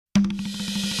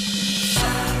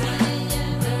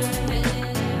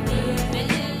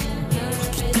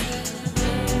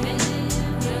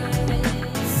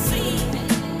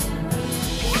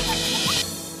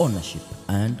ownership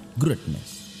and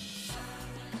greatness.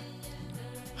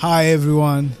 Hi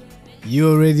everyone, you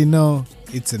already know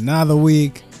it's another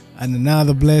week and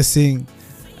another blessing,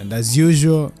 and as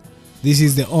usual, this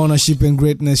is the Ownership and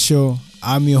Greatness Show.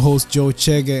 I'm your host Joe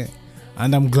Chege,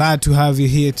 and I'm glad to have you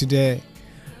here today.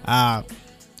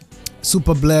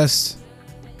 Super blessed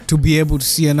to be able to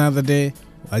see another day.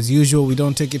 As usual, we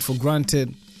don't take it for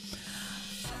granted.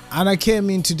 And I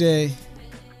came in today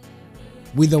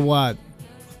with a word,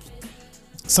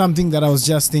 something that I was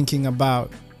just thinking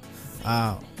about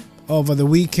over the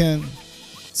weekend.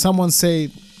 Someone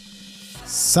said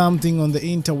something on the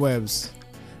interwebs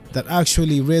that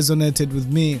actually resonated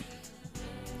with me.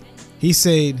 He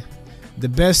said the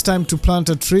best time to plant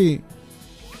a tree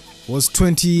was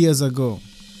 20 years ago.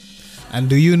 And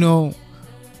do you know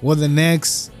what the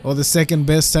next or the second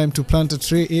best time to plant a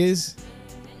tree is?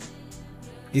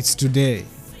 It's today.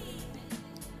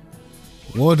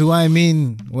 What do I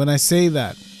mean when I say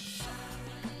that?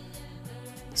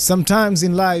 Sometimes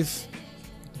in life,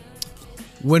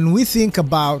 when we think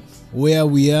about where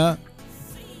we are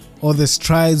or the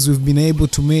strides we've been able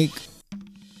to make,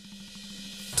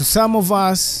 to some of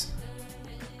us,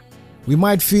 we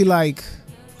might feel like,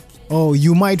 or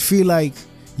you might feel like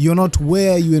you're not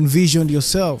where you envisioned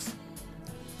yourself.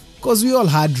 Because we all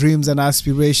had dreams and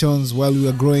aspirations while we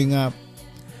were growing up.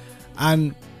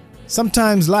 And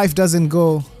sometimes life doesn't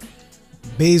go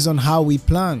based on how we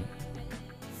plan.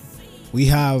 We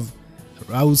have,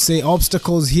 I would say,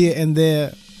 obstacles here and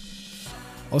there.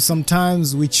 Or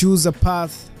sometimes we choose a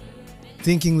path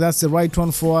thinking that's the right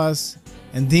one for us,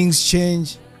 and things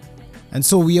change. And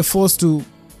so we are forced to,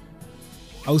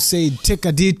 I would say, take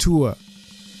a detour.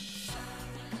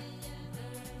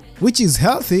 Which is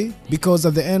healthy, because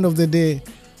at the end of the day,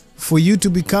 for you to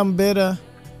become better,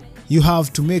 you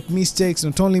have to make mistakes.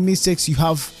 Not only mistakes, you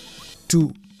have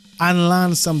to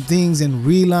unlearn some things and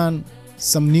relearn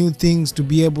some new things to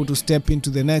be able to step into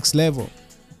the next level.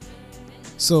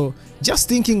 So just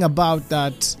thinking about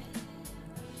that,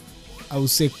 I would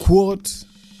say, quote,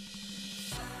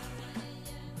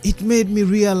 it made me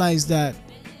realize that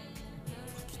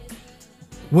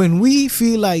when we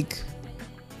feel like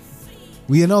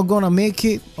we are not gonna make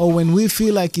it, or when we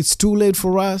feel like it's too late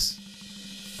for us,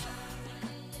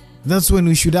 that's when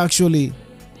we should actually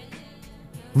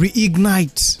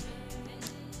reignite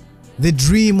the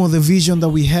dream or the vision that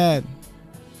we had.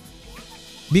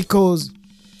 Because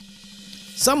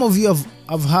some of you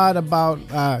have heard about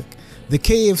the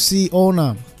KFC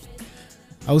owner.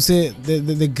 I would say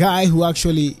the guy who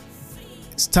actually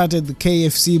started the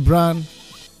KFC brand.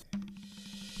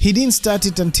 He didn't start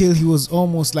it until he was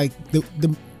almost like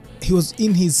he was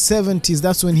in his 70s.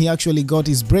 That's when he actually got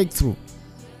his breakthrough.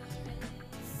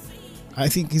 I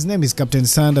think his name is Captain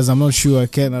Sanders. I'm not sure. I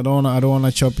don't want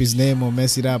to chop his name or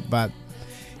mess it up. But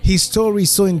his story is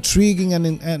so intriguing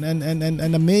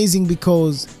and amazing,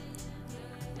 because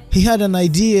he had an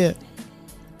idea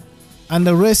and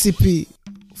a recipe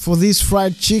for this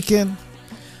fried chicken,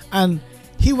 and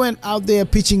he went out there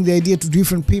pitching the idea to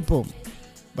different people,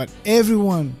 but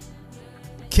everyone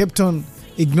kept on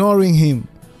ignoring him,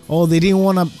 or they didn't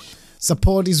want to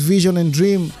support his vision and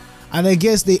dream. And I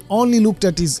guess they only looked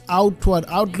at his outward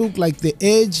outlook, like the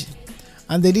age,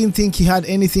 and they didn't think he had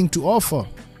anything to offer.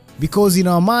 Because in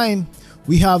our mind,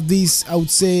 we have these, I would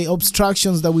say,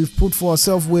 obstructions that we've put for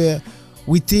ourselves, where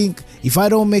we think, if I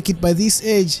don't make it by this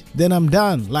age, then I'm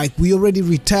done. Like, we already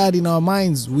retired in our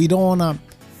minds. We don't want to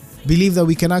believe that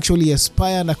we can actually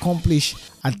aspire and accomplish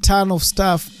a ton of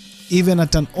stuff even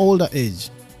at an older age.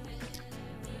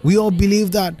 We all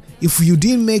believe that if you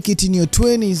didn't make it in your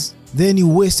 20s, then you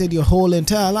wasted your whole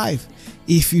entire life.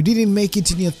 If you didn't make it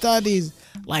in your 30s,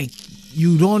 like,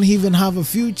 you don't even have a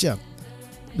future.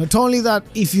 Not only that,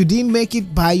 if you didn't make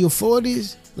it by your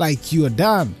 40s, like, you are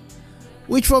done.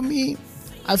 Which for me,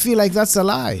 I feel like that's a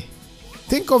lie.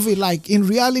 Think of it like, in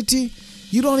reality,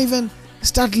 you don't even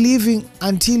start living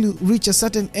until you reach a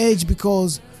certain age,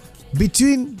 because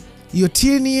between your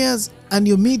teen years and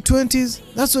your mid-20s,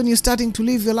 that's when you're starting to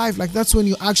live your life. Like, that's when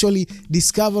you're actually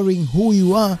discovering who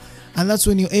you are, and that's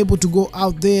when you're able to go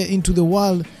out there into the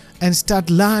world and start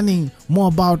learning more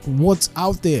about what's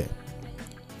out there.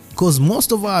 Because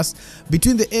most of us,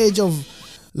 between the age of,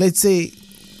 let's say,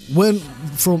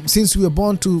 since we were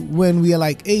born to when we are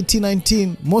like 18,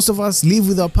 19, most of us live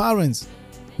with our parents.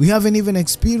 We haven't even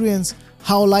experienced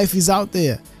how life is out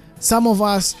there. Some of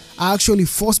us are actually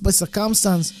forced by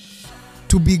circumstance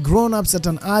to be grown-ups at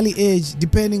an early age,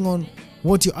 depending on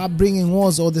what your upbringing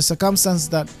was or the circumstance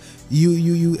that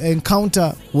you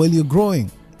encounter while you're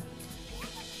growing.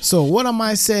 So what am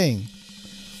I saying?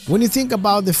 When you think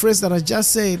about the phrase that I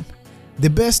just said, the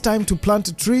best time to plant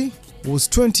a tree was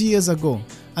 20 years ago,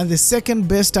 and the second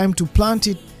best time to plant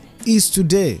it is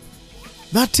today.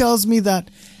 That tells me that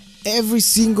every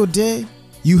single day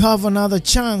you have another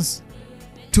chance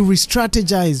to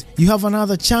re-strategize. You have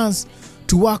another chance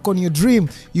to work on your dream.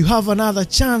 You have another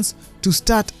chance to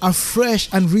start afresh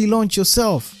and relaunch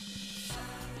yourself.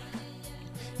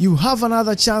 You have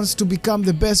another chance to become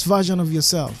the best version of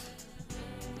yourself.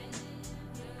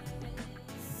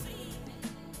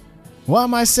 Why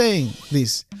am I saying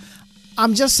this?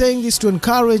 I'm just saying this to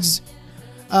encourage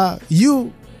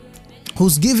you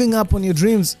who's giving up on your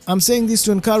dreams. I'm saying this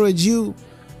to encourage you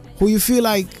who you feel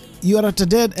like you are at a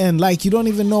dead end, like you don't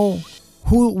even know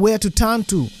where to turn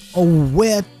to or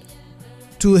where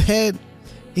to head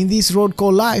in this road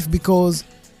called life, because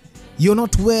you're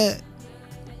not where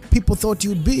people thought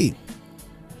you'd be.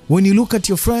 When you look at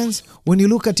your friends, when you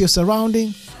look at your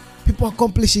surrounding, people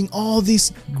accomplishing all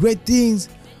these great things,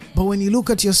 but when you look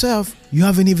at yourself, you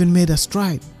haven't even made a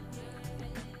stride.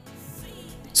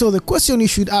 So the question you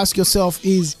should ask yourself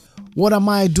is, what am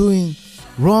I doing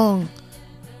wrong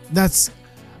that's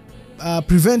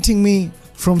preventing me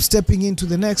from stepping into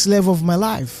the next level of my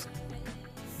life?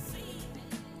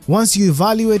 Once you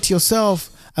evaluate yourself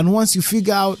and once you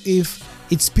figure out if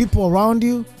it's people around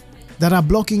you that are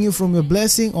blocking you from your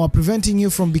blessing or preventing you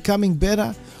from becoming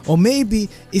better, or maybe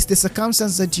it's the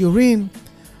circumstance that you're in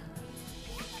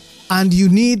and you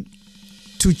need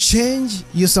to change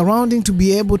your surrounding to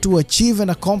be able to achieve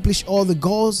and accomplish all the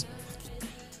goals,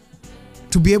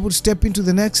 to be able to step into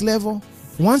the next level.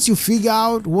 Once you figure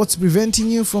out what's preventing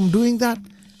you from doing that,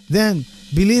 then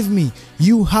believe me,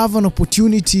 you have an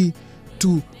opportunity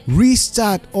to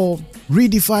restart or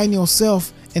redefine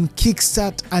yourself and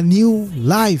kickstart a new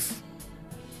life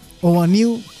or a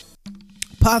new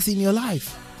path in your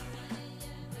life.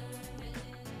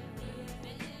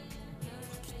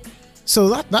 So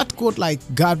that quote like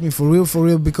got me for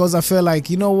real, because I felt like,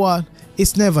 you know what,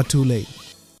 it's never too late.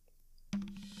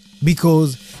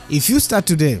 Because if you start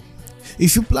today,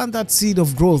 if you plant that seed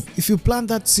of growth, if you plant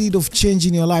that seed of change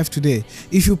in your life today,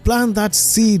 if you plant that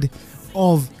seed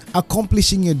of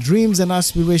accomplishing your dreams and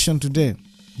aspiration today,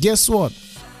 guess what?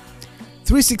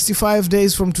 365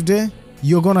 days from today,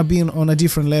 you're gonna be on a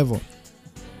different level.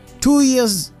 2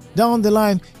 years down the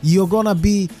line, you're gonna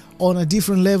be on a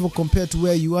different level compared to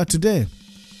where you are today.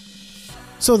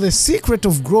 So the secret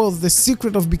of growth, the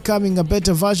secret of becoming a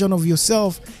better version of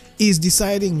yourself is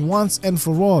deciding once and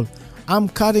for all, I'm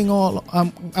cutting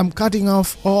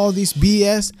off all this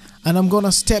BS and I'm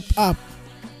gonna step up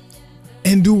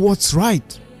and do what's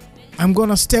right. I'm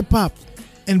gonna step up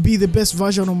and be the best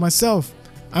version of myself.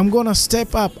 I'm gonna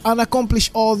step up and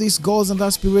accomplish all these goals and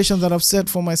aspirations that I've set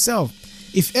for myself.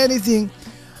 If anything,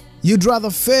 you'd rather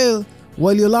fail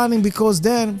while you're learning, because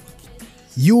then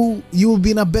you'll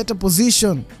be in a better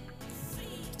position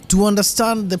to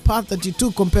understand the path that you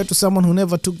took compared to someone who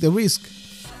never took the risk.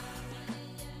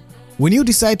 When you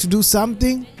decide to do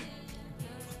something,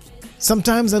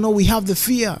 sometimes I know we have the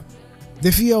fear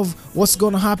of what's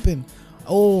going to happen.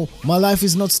 Oh, my life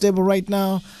is not stable right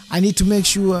now. I need to make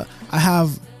sure I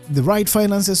have the right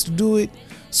finances to do it.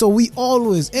 So we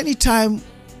always, anytime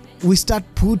we start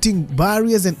putting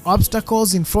barriers and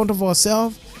obstacles in front of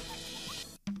ourselves,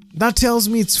 that tells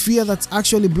me it's fear that's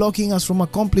actually blocking us from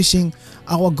accomplishing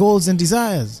our goals and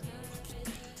desires.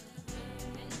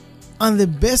 And the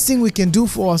best thing we can do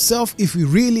for ourselves, if we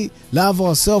really love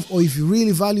ourselves or if you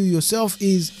really value yourself,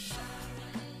 is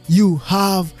you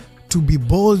have to be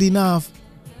bold enough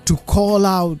to call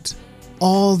out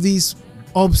all these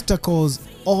obstacles,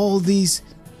 all these,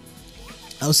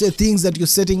 I'll say, things that you're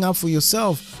setting up for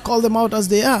yourself. Call them out as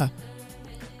they are.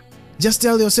 Just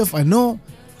tell yourself, I know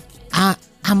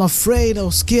I'm afraid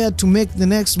or scared to make the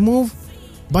next move,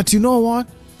 but you know what?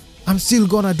 I'm still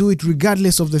gonna do it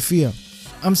regardless of the fear.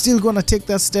 I'm still gonna take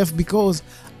that step because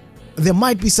there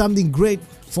might be something great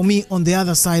for me on the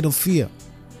other side of fear.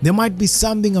 There might be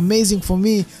something amazing for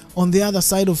me on the other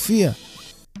side of fear.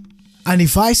 And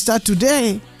if I start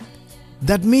today,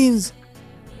 that means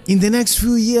in the next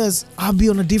few years, I'll be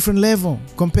on a different level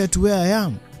compared to where I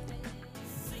am.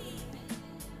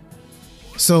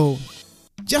 So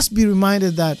just be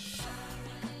reminded that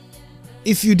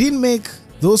if you didn't make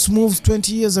those moves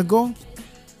 20 years ago,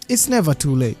 it's never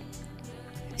too late.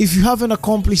 If you haven't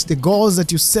accomplished the goals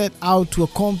that you set out to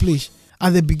accomplish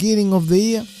at the beginning of the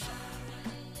year,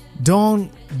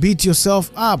 don't beat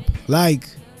yourself up. Like,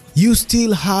 you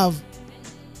still have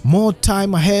more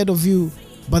time ahead of you,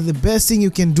 but the best thing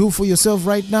you can do for yourself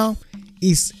right now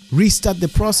is restart the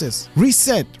process.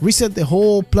 Reset the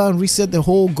whole plan, reset the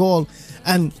whole goal,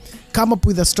 and come up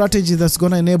with a strategy that's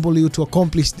going to enable you to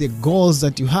accomplish the goals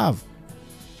that you have.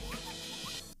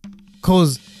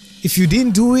 Because if you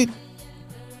didn't do it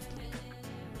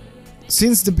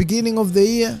since the beginning of the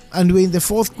year and we're in the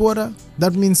fourth quarter,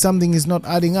 that means something is not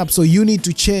adding up. So you need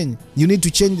to change. You need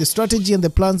to change the strategy and the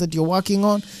plans that you're working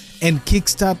on and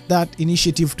kickstart that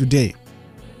initiative today.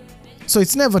 So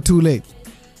it's never too late.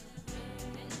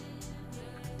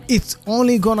 It's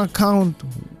only gonna count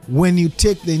when you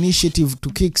take the initiative to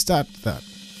kickstart that.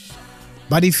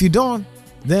 But if you don't,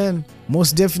 then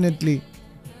most definitely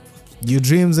your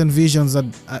dreams and visions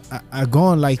are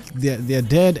gone, like they're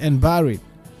dead and buried.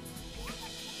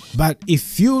 But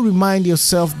if you remind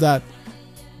yourself that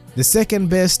the second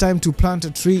best time to plant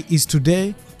a tree is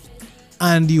today,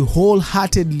 and you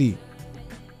wholeheartedly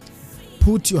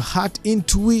put your heart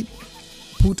into it,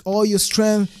 put all your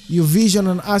strength, your vision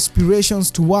and aspirations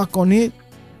to work on it,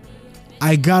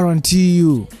 I guarantee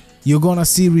you, you're gonna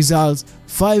see results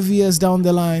 5 years down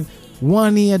the line,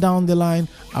 1 year down the line,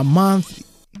 a month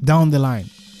down the line.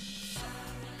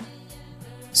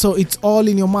 So it's all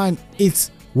in your mind. It's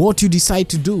what you decide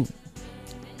to do.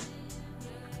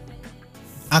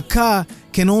 A car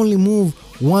can only move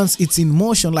once it's in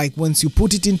motion. Like once you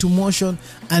put it into motion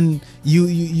and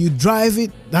you drive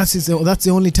it, that's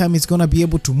the only time it's gonna be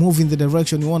able to move in the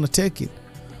direction you want to take it.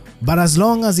 But as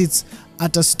long as it's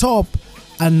at a stop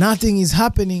and nothing is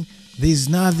happening, there's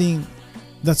nothing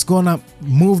that's gonna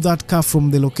move that car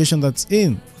from the location that's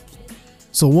in.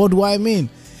 So what do I mean?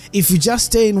 If you just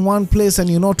stay in one place and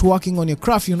you're not working on your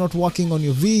craft, you're not working on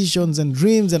your visions and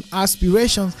dreams and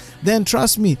aspirations, then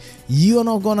trust me, you're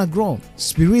not gonna grow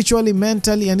spiritually,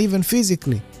 mentally, and even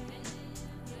physically.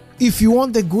 If you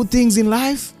want the good things in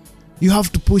life, you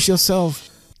have to push yourself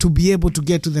to be able to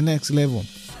get to the next level.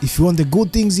 If you want the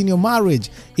good things in your marriage,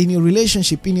 in your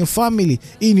relationship, in your family,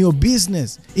 in your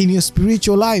business, in your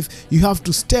spiritual life, you have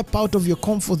to step out of your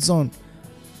comfort zone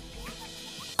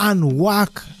and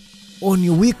work on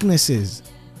your weaknesses.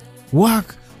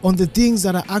 Work on the things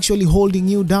that are actually holding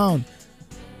you down,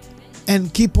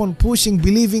 and keep on pushing,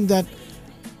 believing that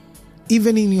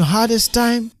even in your hardest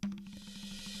time,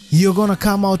 you're gonna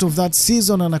come out of that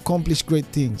season and accomplish great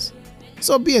things.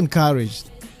 So be encouraged.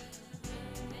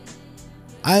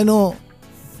 I know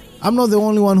I'm not the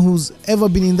only one who's ever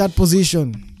been in that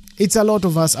position. It's a lot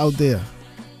of us out there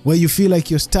where you feel like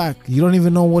you're stuck. You don't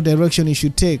even know what direction you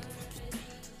should take.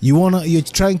 You're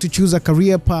trying to choose a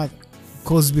career path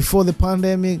because before the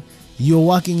pandemic you're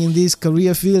working in this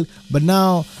career field, but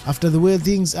now after the way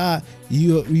things are,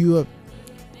 you're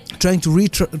trying to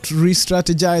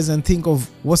re-strategize and think of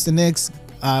what's the next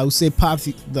path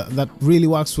that really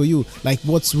works for you, like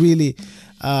what's really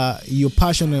your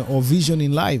passion or vision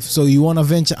in life. So you want to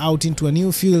venture out into a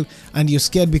new field and you're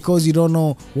scared because you don't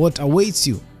know what awaits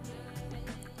you.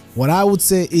 What I would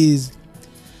say is,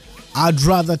 I'd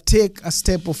rather take a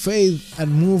step of faith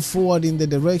and move forward in the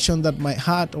direction that my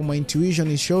heart or my intuition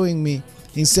is showing me,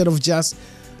 instead of just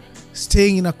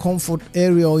staying in a comfort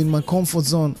area or in my comfort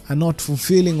zone and not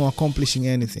fulfilling or accomplishing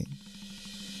anything.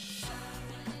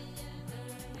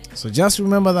 So just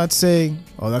remember that saying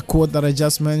or that quote that I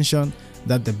just mentioned,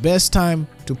 that the best time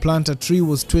to plant a tree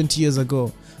was 20 years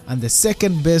ago, and the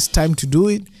second best time to do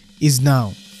it is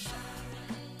now.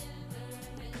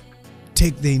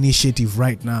 Take the initiative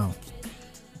right now.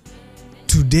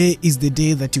 Today is the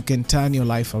day that you can turn your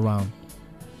life around.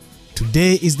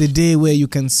 Today is the day where you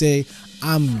can say,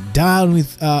 I'm done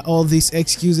with all these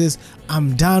excuses.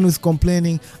 I'm done with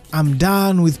complaining. I'm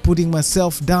done with putting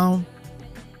myself down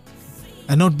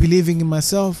and not believing in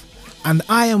myself. And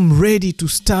I am ready to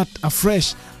start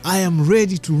afresh. I am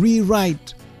ready to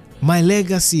rewrite my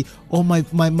legacy or my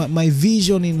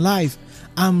vision in life.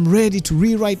 I'm ready to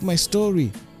rewrite my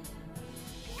story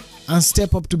and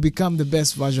step up to become the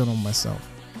best version of myself.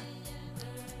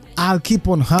 I'll keep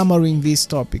on hammering this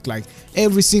topic. Like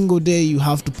every single day, you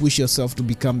have to push yourself to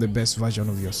become the best version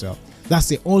of yourself. That's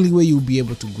the only way you'll be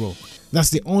able to grow. That's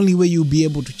the only way you'll be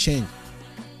able to change.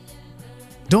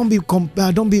 Don't be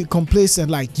complacent.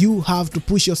 Like, you have to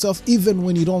push yourself even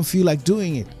when you don't feel like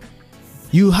doing it.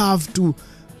 You have to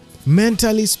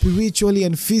mentally, spiritually,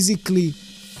 and physically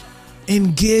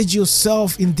engage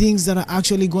yourself in things that are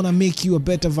actually going to make you a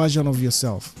better version of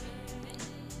yourself.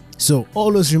 So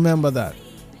always remember that.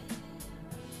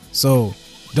 So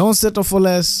don't settle for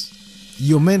less.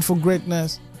 You're meant for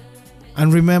greatness.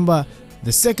 And remember,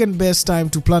 the second best time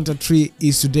to plant a tree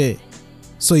is today.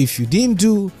 So if you didn't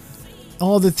do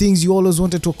all the things you always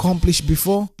wanted to accomplish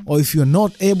before, or if you're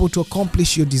not able to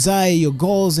accomplish your desire, your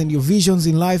goals, and your visions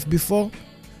in life before,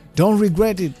 don't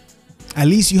regret it. At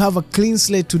least you have a clean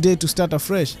slate today to start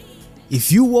afresh. If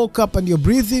you woke up and you're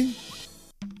breathing,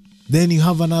 then you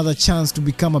have another chance to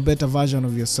become a better version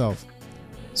of yourself.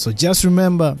 So just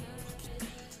remember,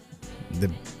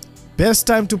 the best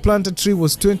time to plant a tree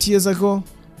was 20 years ago,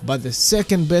 but the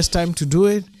second best time to do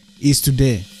it is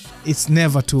today. It's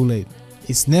never too late.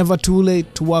 It's never too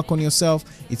late to work on yourself.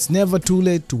 It's never too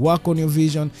late to work on your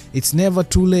vision. It's never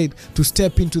too late to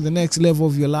step into the next level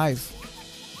of your life.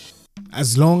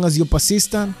 As long as you're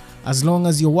persistent, as long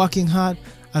as you're working hard,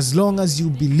 as long as you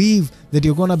believe that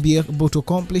you're going to be able to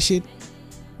accomplish it,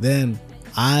 then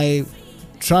I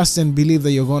trust and believe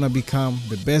that you're going to become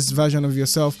the best version of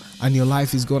yourself and your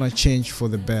life is going to change for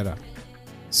the better.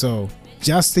 So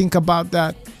just think about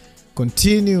that.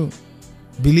 Continue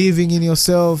believing in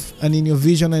yourself and in your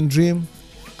vision and dream,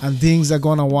 and things are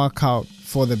going to work out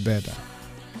for the better.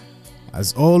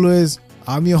 As always,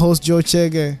 I'm your host, Joe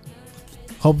Chege.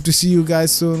 Hope to see you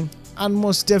guys soon. And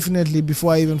most definitely,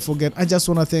 before I even forget, I just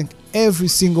want to thank every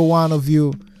single one of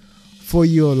you for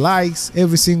your likes,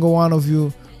 every single one of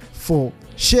you for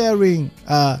sharing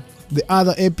the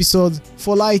other episodes,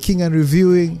 for liking and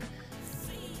reviewing.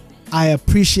 I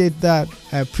appreciate that.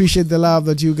 I appreciate the love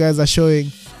that you guys are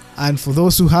showing. And for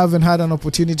those who haven't had an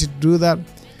opportunity to do that,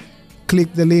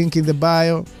 click the link in the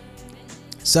bio,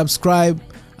 subscribe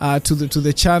to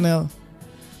the channel.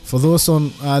 For those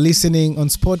on listening on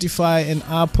Spotify and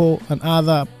Apple and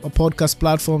other podcast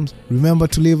platforms, remember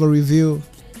to leave a review.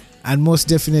 And most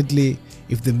definitely,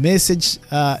 if the message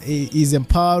is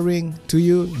empowering to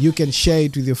you, you can share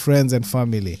it with your friends and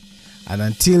family. And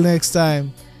until next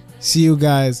time, see you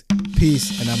guys.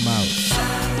 Peace, and I'm out.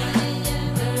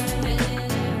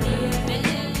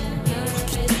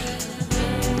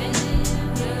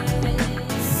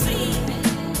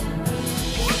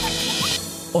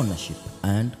 Ownership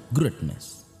and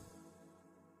greatness.